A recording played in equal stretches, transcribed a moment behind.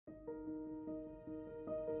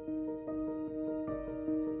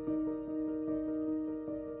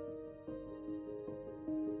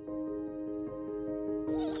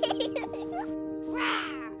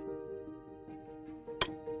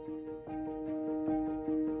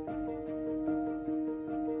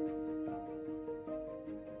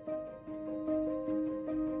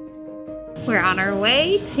We're on our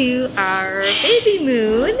way to our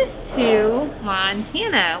Babymoon to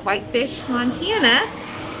Montana, Whitefish, Montana.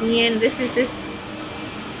 And this is this.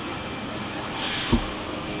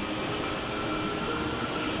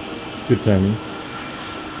 Good timing.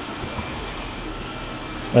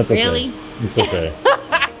 That's okay. Really? It's okay.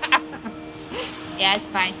 Yeah, it's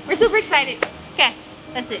fine. We're super excited. Okay,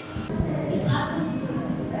 that's it.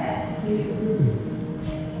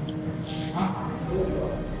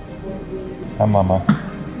 Hi, Mama.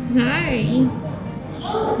 Hi.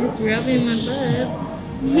 Just rubbing my butt.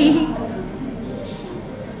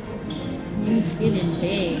 He's getting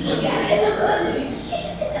big.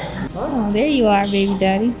 Oh, there you are, baby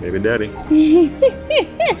daddy. Baby daddy.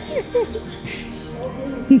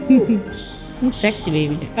 He's sexy,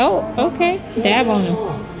 baby. Oh, okay. Dab on him.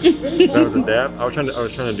 That was a dab? I was trying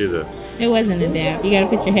to do the... It wasn't a dab. You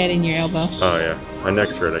gotta put your head in your elbow. Oh yeah. My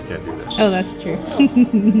neck's hurt, I can't do that. Oh, that's true.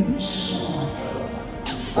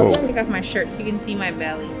 Oh. I'll take off my shirt so you can see my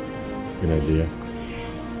belly. Good idea.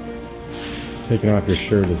 Taking off your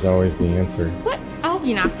shirt is always the answer. What? I hope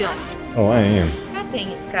you're not filming. Oh, I am. God dang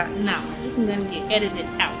it, Scott. No, this is gonna get edited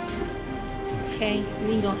out. Okay?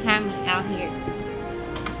 You ain't gonna have me out here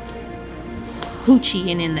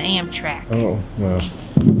hoochieing in the Amtrak. Oh, well.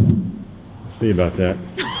 See about that.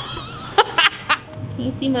 Can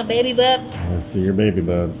you see my baby bubs? I see your baby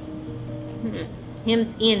bubs.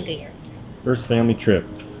 Him's in there. First family trip.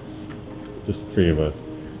 Just the three of us.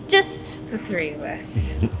 Just the three of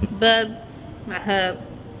us. Bubs, my hub,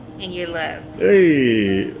 and your love.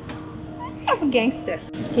 Hey! I'm a gangster.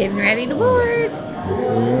 Getting ready to board. Yes,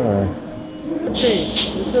 we are. Okay,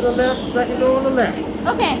 to the left, second go on the left.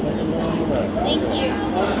 Okay. Thank you.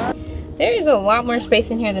 There is a lot more space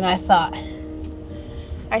in here than I thought.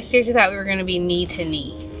 I seriously thought we were going to be knee to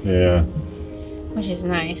knee. Yeah. Which is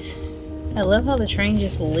nice. I love how the train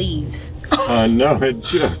just leaves. I know, it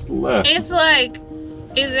just left. It's like,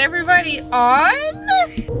 is everybody on?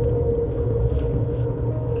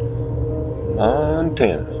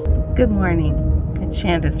 Montana. Good morning. It's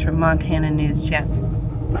Candace from Montana News Channel.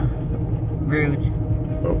 Rude.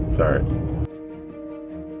 Oh, sorry.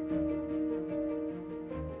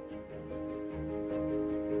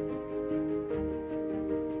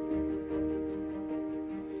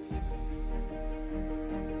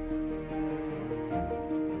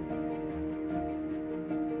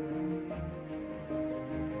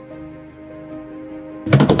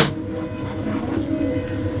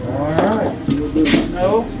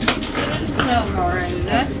 Snow,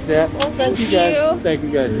 Rosa. Well, thank you guys. Thank you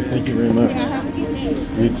guys. Thank you very much. Yeah, have a good day.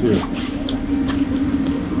 You too.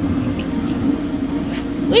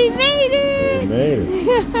 We made it! We made it.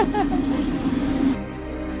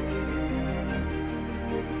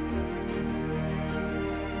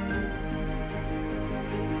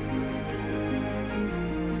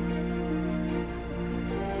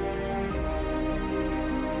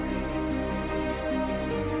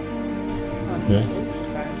 Okay.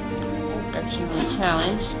 Exceptional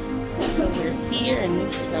challenge. So we're here and we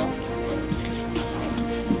can go.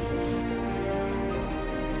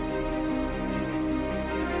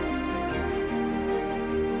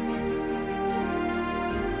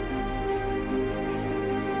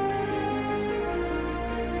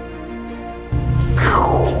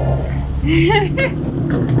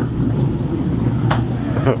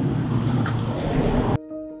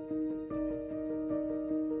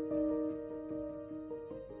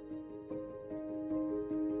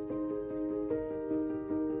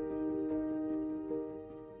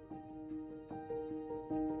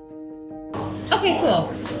 Okay, cool.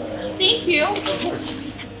 Thank you.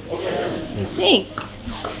 Thanks.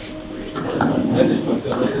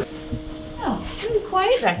 Oh, it's really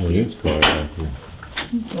quiet back It here. is quiet back here.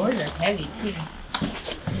 These doors are heavy too.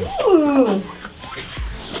 Ooh,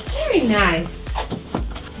 very nice.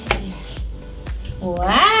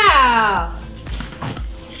 Wow.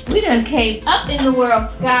 We done came up in the world,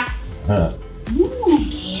 Scott. Huh. Ooh,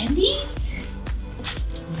 candies.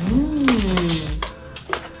 Mmm.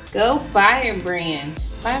 Go Firebrand.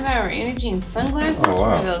 5-hour energy and sunglasses Oh,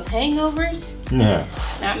 wow. for those hangovers. Yeah.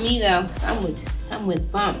 Not me though, 'cause I'm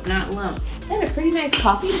with bump, not lump. They have a pretty nice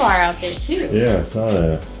coffee bar out there too. Yeah, I saw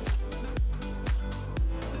that.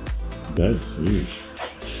 That's huge.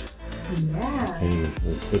 Yeah. Hey,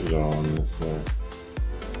 let's put it all on this fence.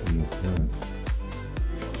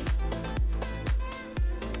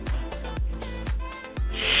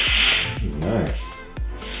 This is nice.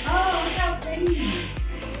 Oh, look how pretty.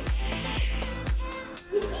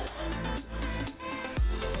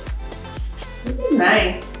 This is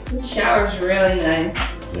nice. This shower's really nice.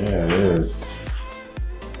 Yeah, it is.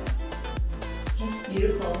 It's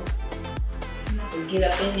beautiful. get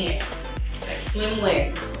up in there. Like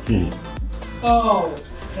swimwear. Oh,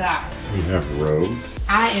 Scott. We have robes.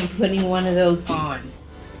 I am putting one of those on.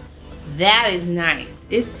 That is nice.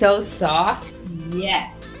 It's so soft.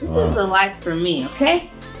 Yes. This is the life for me, okay?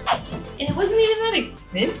 And it wasn't even that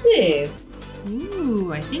expensive.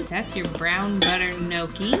 Ooh, I think that's your brown butter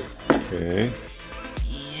gnocchi. Okay.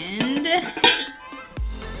 And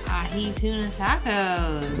ahi tuna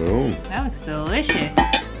tacos. Boom. That looks delicious.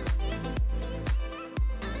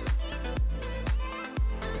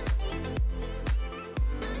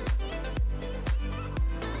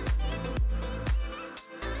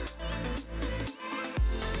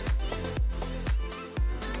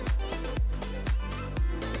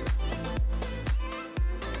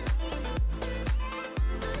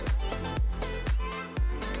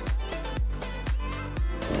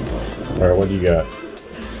 All right, what do you got?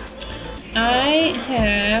 I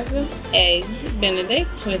have eggs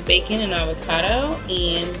Benedict with bacon and avocado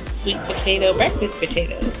and sweet potato breakfast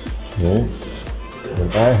potatoes. Okay.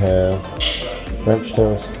 And I have French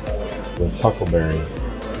toast with huckleberry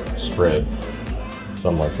spread.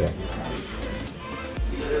 Something like that.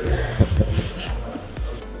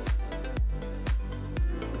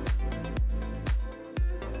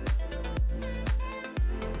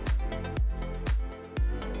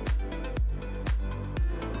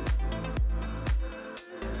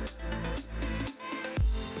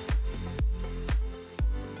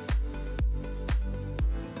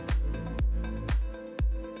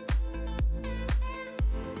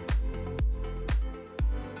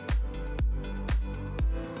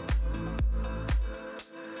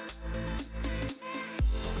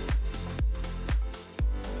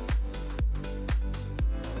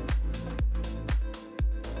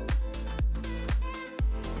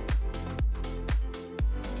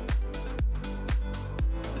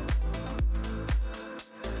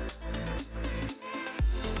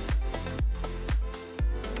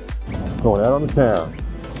 Going out on the town.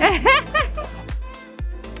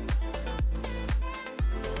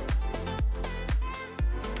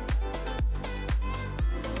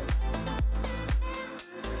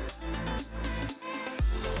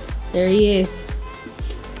 There he is.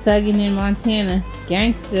 Thugging in Montana.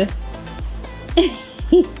 Gangsta.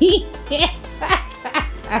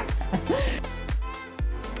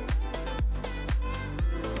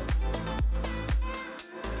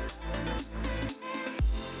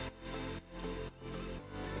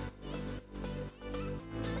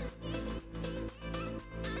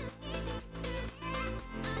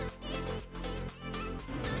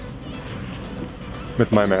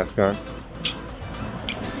 With my mask on.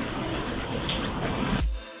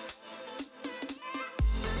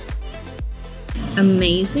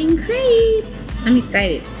 Amazing crepes. I'm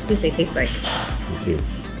excited. See what they taste like. Me too.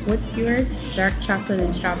 What's yours? Dark chocolate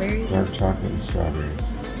and strawberries? Dark chocolate and strawberries.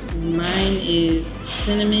 Mine is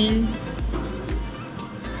cinnamon,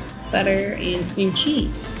 butter, and cream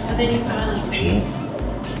cheese.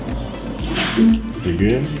 You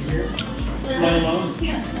good?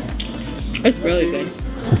 It's really good.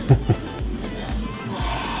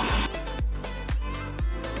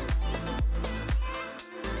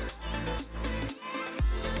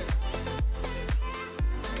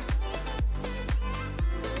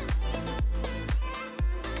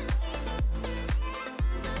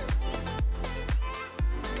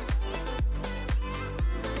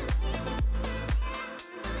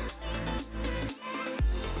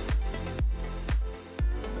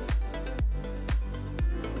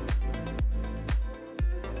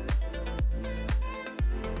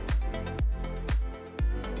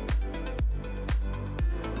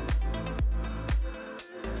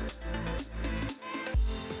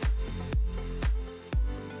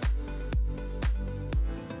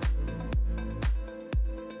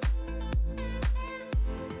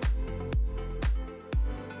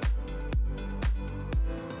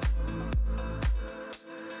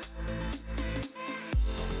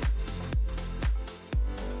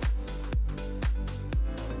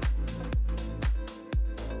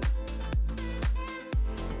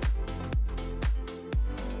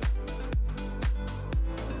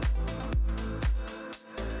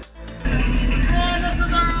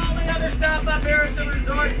 Up here at the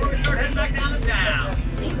resort before we start heading back down to town.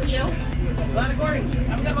 Thank you. Glad Gordy.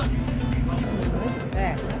 Have a good one. Look at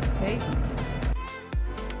that. Okay.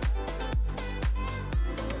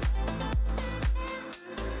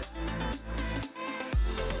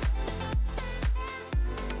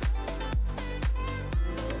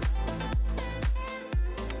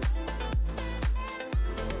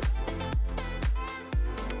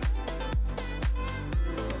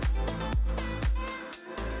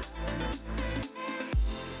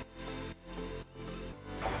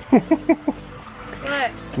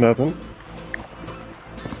 What? Nothing.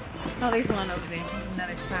 Oh, there's one over there.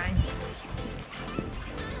 Another sign.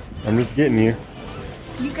 I'm just getting you.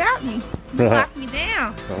 You got me. You locked me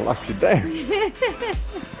down. I locked you down.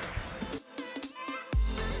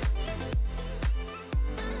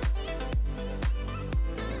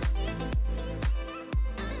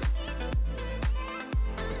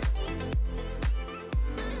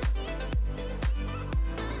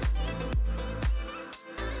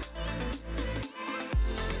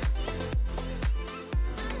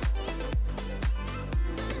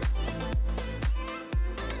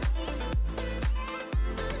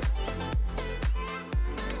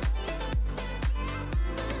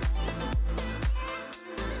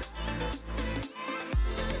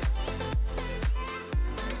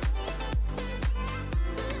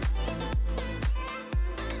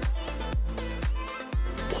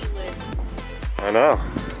 I know.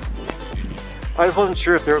 I just wasn't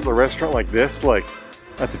sure if there was a restaurant like this, like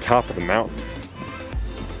at the top of the mountain.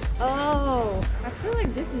 Oh, I feel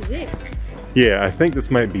like this is it. Yeah, I think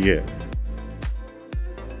this might be it.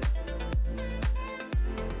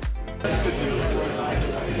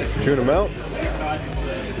 Tuna melt.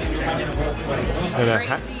 And a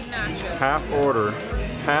half order.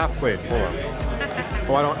 Wait, hold on.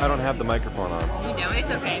 Oh, I don't have the microphone on. You don't,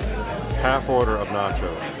 it's okay. Half order of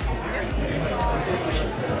nachos.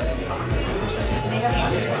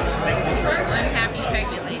 Unhappy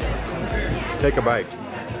pregnant lady. Take a bite.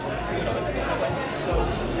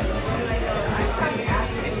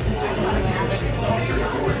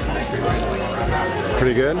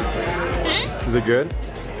 Pretty good? Is it good?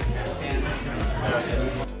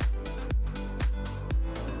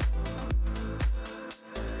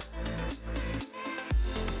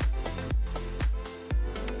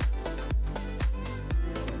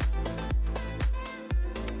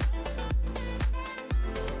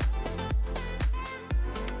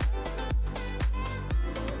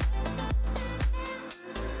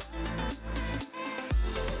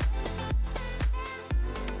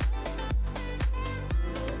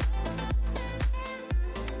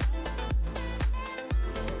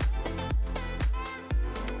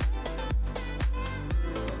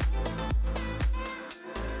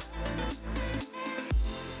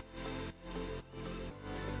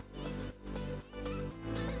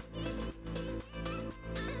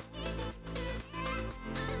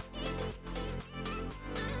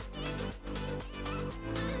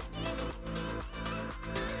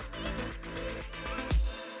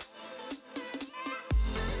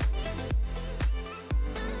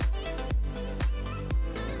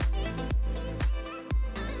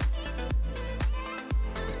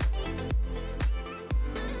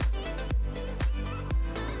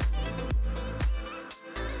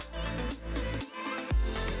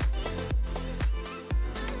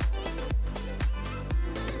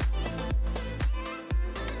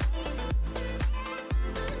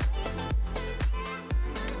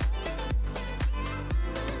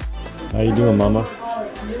 How you doing, Mama?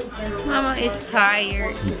 Mama is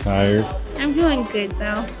tired. You tired? I'm doing good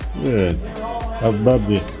though. Good. How's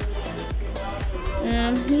Bubsy?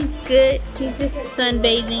 He's good. He's just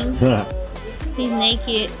sunbathing. He's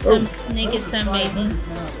naked. Naked sunbathing.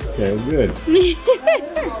 Okay, well, good.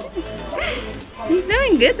 He's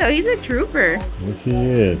doing good though. He's a trooper. Yes, he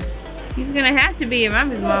is. He's gonna have to be if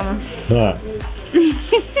I'm his mama.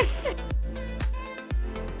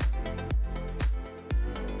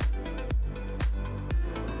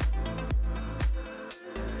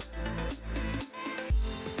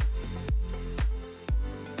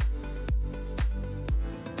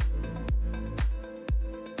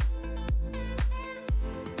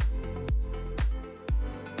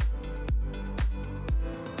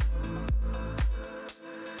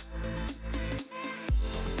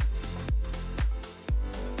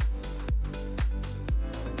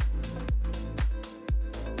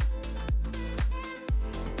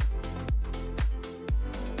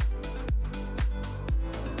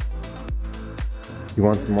 You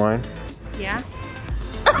want some wine? Yeah.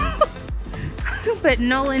 But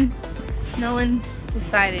Nolan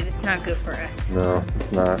decided it's not good for us. No,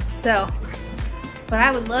 it's not. So, but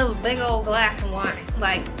I would love a big old glass of wine,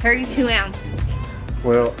 like 32 ounces.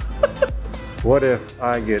 Well, what if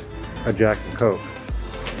I get a Jack and Coke?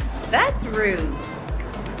 That's rude.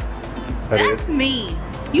 That's mean.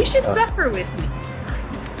 You should suffer with me.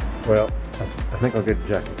 Well, I think I'll get a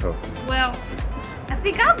Jack and Coke. Well, I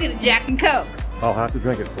think I'll get a Jack and Coke. I'll have to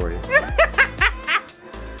drink it for you.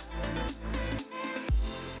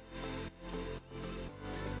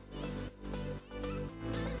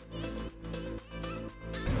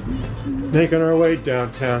 Making our way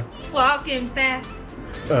downtown. Walking fast.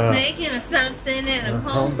 Making a something and a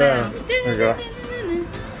homebound. homebound. There you go.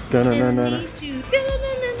 Da-na-na-na-na. Need you.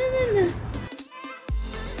 Da-na-na-na-na-na.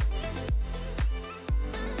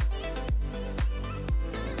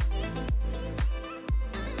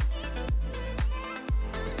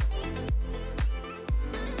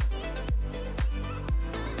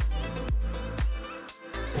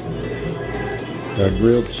 Got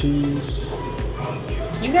grilled cheese.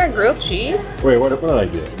 You got grilled cheese? Wait, what did I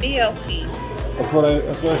get? BLT. That's what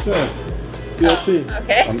I said. BLT. Oh,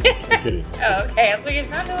 okay. I'm kidding. Oh, okay. I was like, it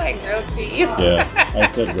sounded like grilled cheese. Yeah, I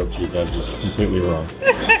said grilled cheese. I was just completely wrong.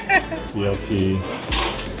 BLT.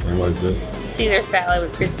 And what is it? Caesar salad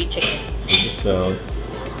with crispy chicken. Caesar salad,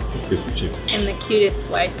 crispy chicken. And the cutest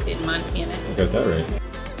wife in Montana. You got that right.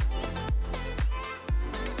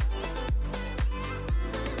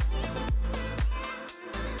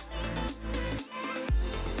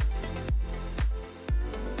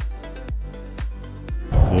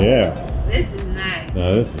 Yeah. This is nice.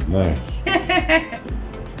 Now this is nice. I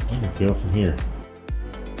can feel from here.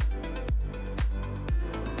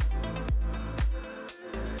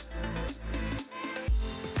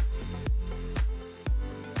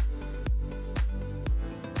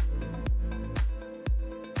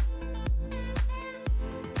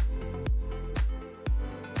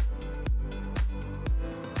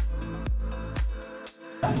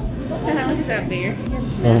 What the hell is that bear?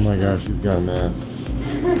 Oh my gosh, he's got a mask.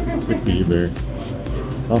 Good for you, bear.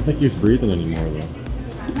 I don't think he's breathing anymore though.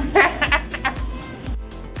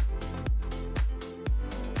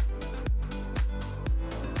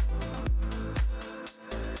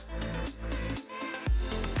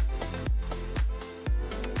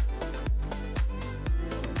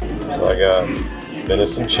 So I got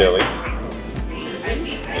venison chili,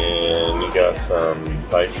 and you got some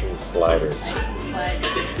bison sliders,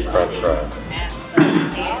 French fries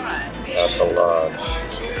at the lodge.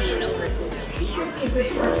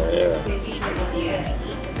 Yeah.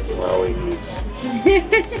 Well, we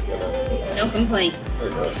No complaints. There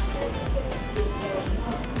it goes.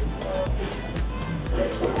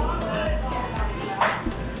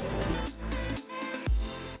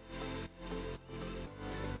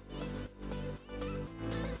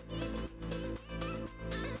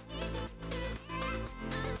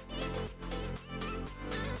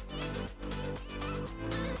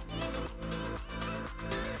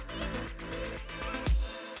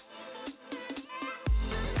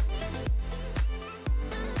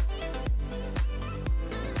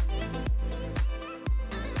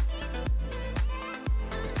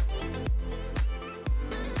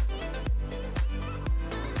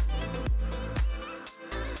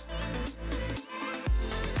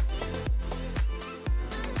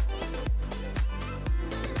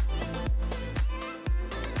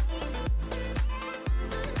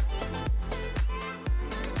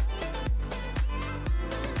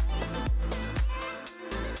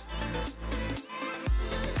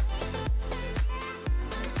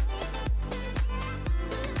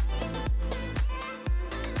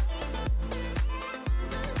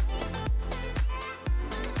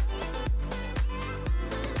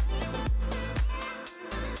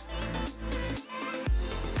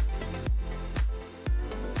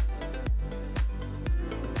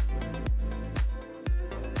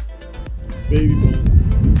 Babymoon.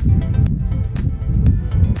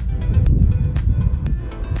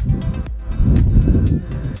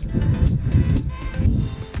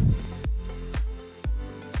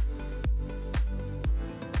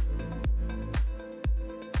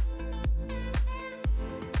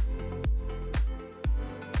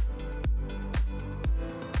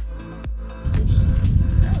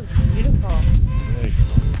 That was beautiful. Thanks.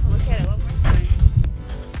 Oh, look at it one more time.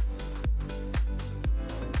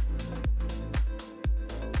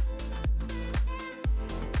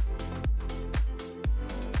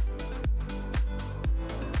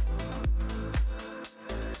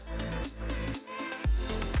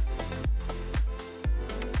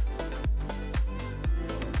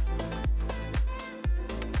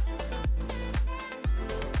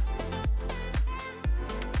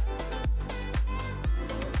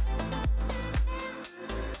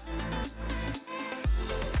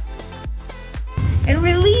 And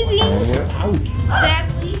we're leaving, And we're out.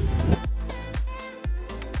 sadly.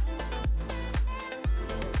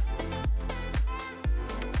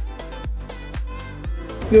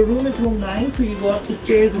 Your room is room 9, so you go up the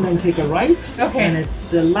stairs and then take a right. Okay. And it's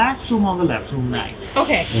the last room on the left, room 9.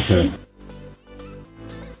 Okay. Okay.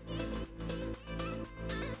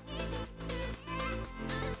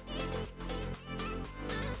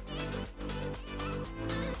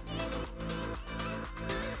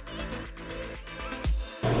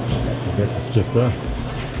 I guess it's just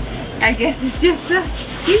us. I guess it's just us.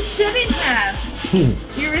 You shouldn't have.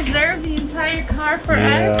 You reserved the entire car for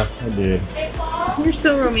us. Yeah, I did. You're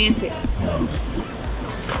so romantic.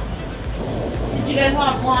 Did you guys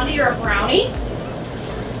want a blondie or a brownie?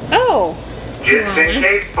 Oh. Just in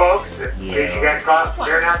case, folks, in case you got caught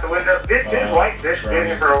staring out the window, this is Whitefish, been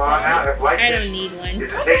here for a while now. I don't need one.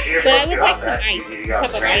 But I would like some ice. A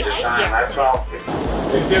cup of ice? Yeah.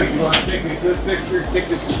 Hey, dude, you want to take a good picture?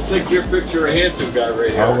 Take your picture of handsome guy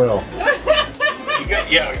right here. I will. You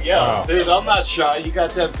got, wow. Dude, I'm not shy. You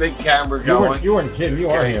got that big camera going. You weren't kidding. You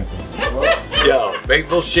are handsome. Yo,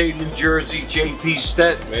 Maple Shade, New Jersey, JP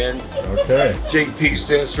Stent, man. Okay. JP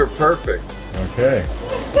stands for perfect. Okay.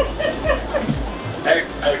 Hey,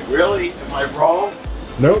 really? Am I wrong?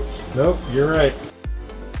 Nope. Nope. You're right.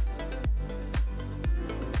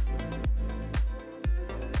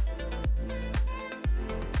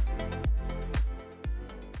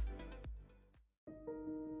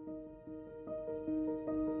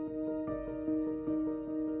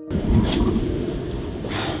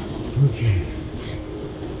 Okay.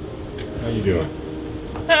 How you doing?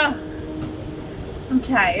 Oh, I'm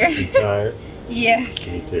tired. You tired? Yes.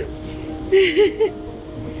 Me too.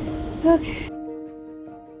 Okay.